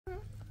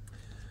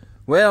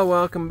Well,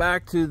 welcome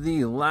back to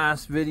the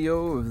last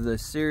video of the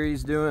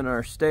series doing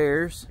our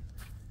stairs.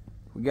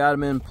 We got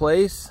them in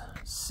place,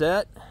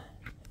 set,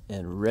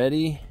 and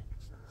ready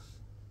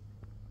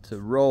to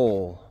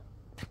roll.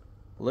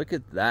 Look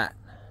at that.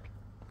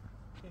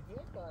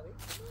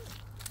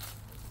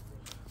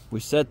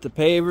 We set the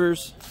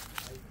pavers,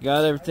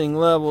 got everything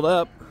leveled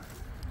up.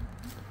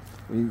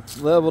 We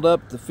leveled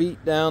up the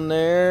feet down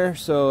there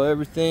so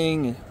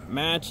everything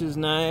matches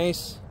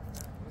nice.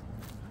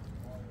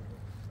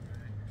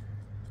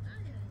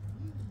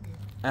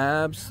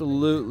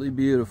 Absolutely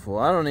beautiful.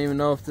 I don't even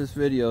know if this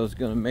video is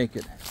going to make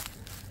it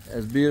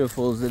as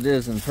beautiful as it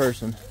is in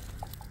person.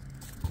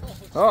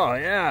 Oh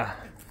yeah.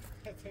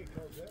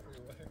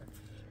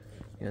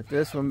 Got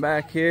this one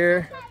back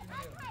here.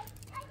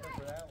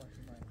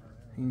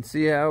 You can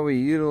see how we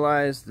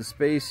utilize the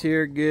space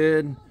here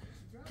good.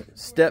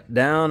 Step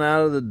down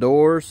out of the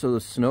door so the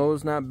snow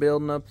is not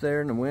building up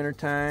there in the winter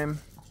time.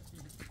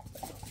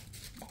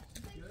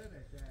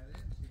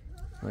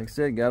 Like I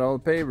said, got all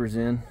the pavers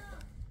in.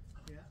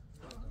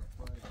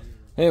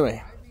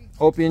 Anyway,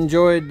 hope you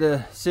enjoyed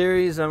the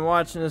series on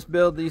watching us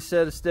build these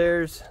set of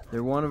stairs.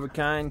 They're one of a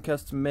kind,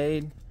 custom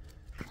made.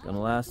 Gonna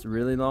last a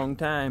really long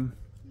time.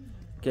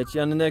 Catch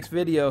you on the next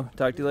video.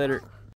 Talk to you later.